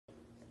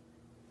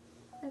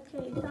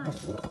Okay, done.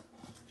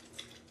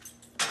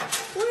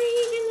 Where are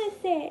you gonna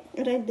sit?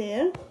 Right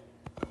there.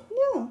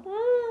 Yeah.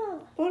 Oh.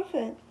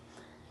 Perfect.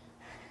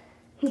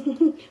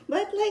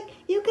 But like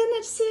you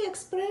cannot see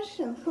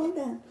expression. Hold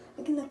on.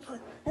 I'm gonna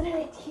put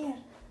right here.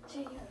 Show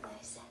you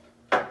guys.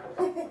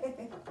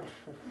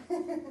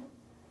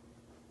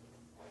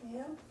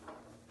 Yeah.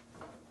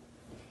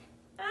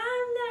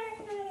 I'm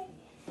nervous.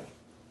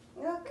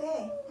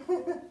 Okay.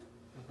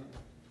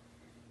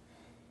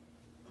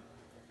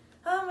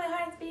 Oh, my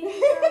heart's beating so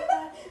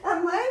fast.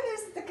 And mine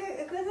is the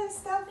good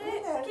stuff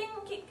either.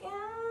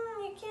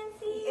 You can't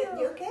see you.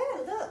 You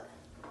can look.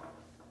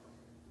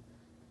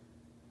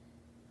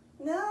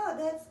 No,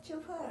 that's too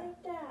far.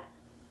 Like that.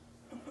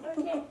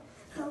 Okay.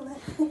 Hold on.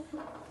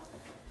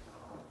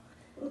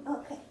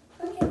 Okay.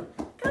 Okay.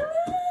 Come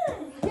on.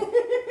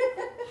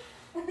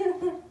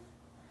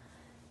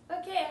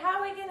 Okay, how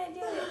are we gonna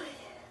do this?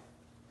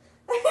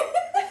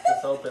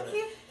 Let's open it.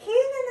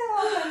 He's gonna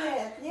open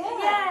it.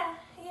 Yeah.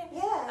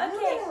 Yeah.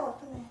 Okay. You're gonna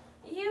open it.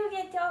 You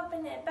get to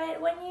open it,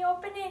 but when you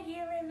open it,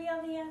 you reveal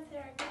the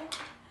answer, okay?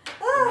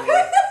 Oh,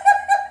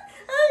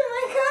 oh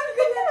my God!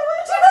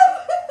 Jump.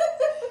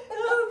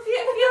 Oh,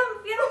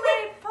 feel my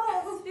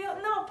pulse.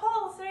 No,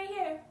 pulse right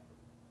here.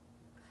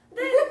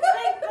 This,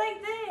 like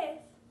this.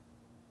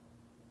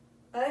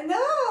 I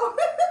know.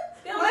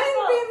 Feel my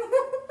pulse.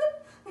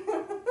 Mine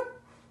been.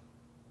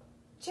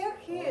 Check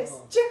his. Oh.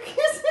 Check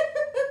his.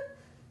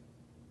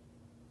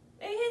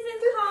 His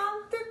is calm.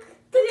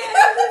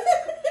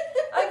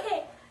 Okay.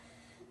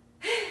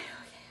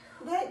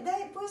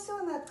 Дай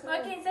посуна открой.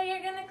 Okay, so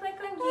you're gonna click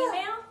on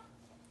Gmail.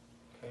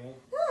 Okay.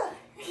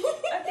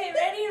 Okay,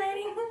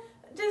 ready?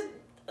 Just.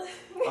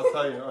 I'll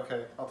tell you.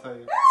 Okay, I'll tell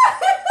you.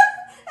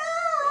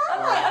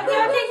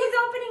 Okay, he's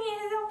opening it.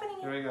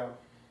 Here we go.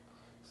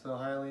 So,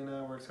 hi,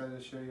 Alina. We're excited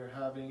to share you're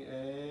having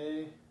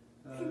a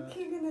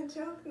You're gonna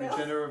joke your now.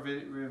 gender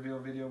reveal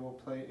video will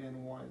play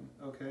in one.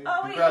 Okay.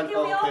 Oh wait, can we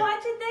all okay.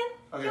 watch it then?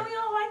 Okay. Can we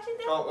all watch it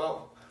then?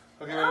 Oh.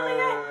 Okay. Oh my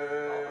God.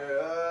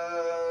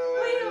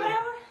 Wait,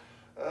 whatever.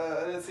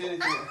 I didn't see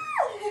anything.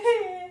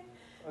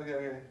 Okay.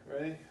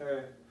 Ready?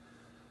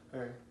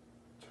 Alright.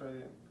 Try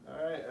it.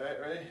 Alright,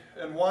 ready?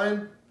 And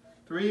 1,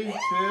 3,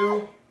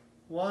 2,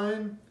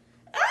 1.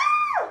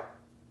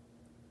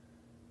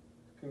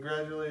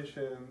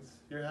 Congratulations.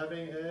 You're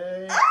having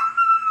a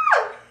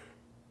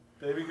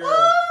baby girl. Oh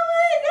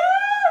my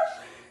gosh!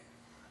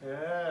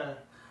 Yeah.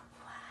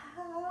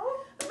 Wow.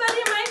 But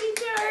it might be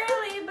too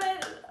early, but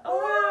Oh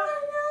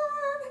my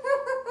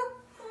God.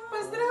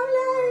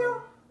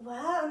 Поздравляю.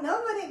 Wow,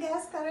 nobody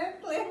guessed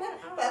correctly.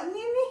 Там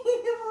не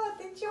мило,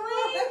 ты чё?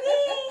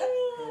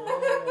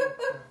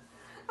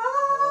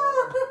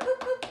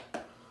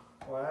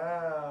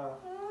 Wow.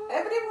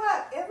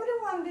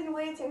 Everyone been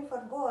waiting for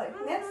boy.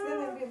 Next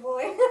gonna be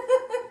boy.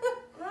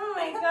 oh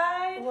my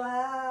God.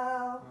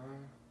 Wow.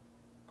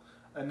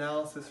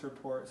 Analysis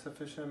report.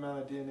 Sufficient amount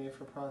of DNA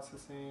for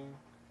processing.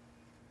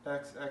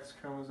 XX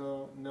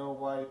chromosome. No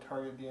Y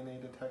target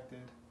DNA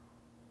detected.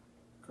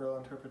 Girl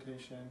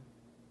interpretation.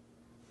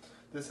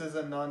 This is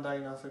a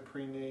non-diagnostic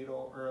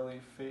prenatal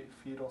early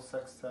fetal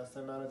sex test.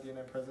 The amount of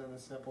DNA present in the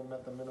sample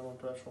met the minimum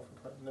threshold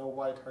for no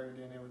Y target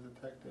DNA was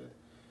detected,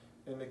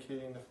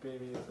 indicating the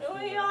baby is a We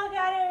female. all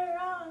got it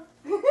wrong.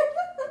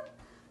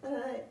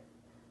 Alright.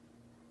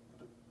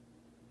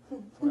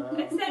 Wow.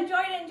 Except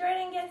Jordan.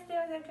 Jordan gets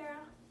there was a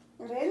girl.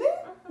 Really?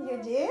 You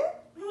did?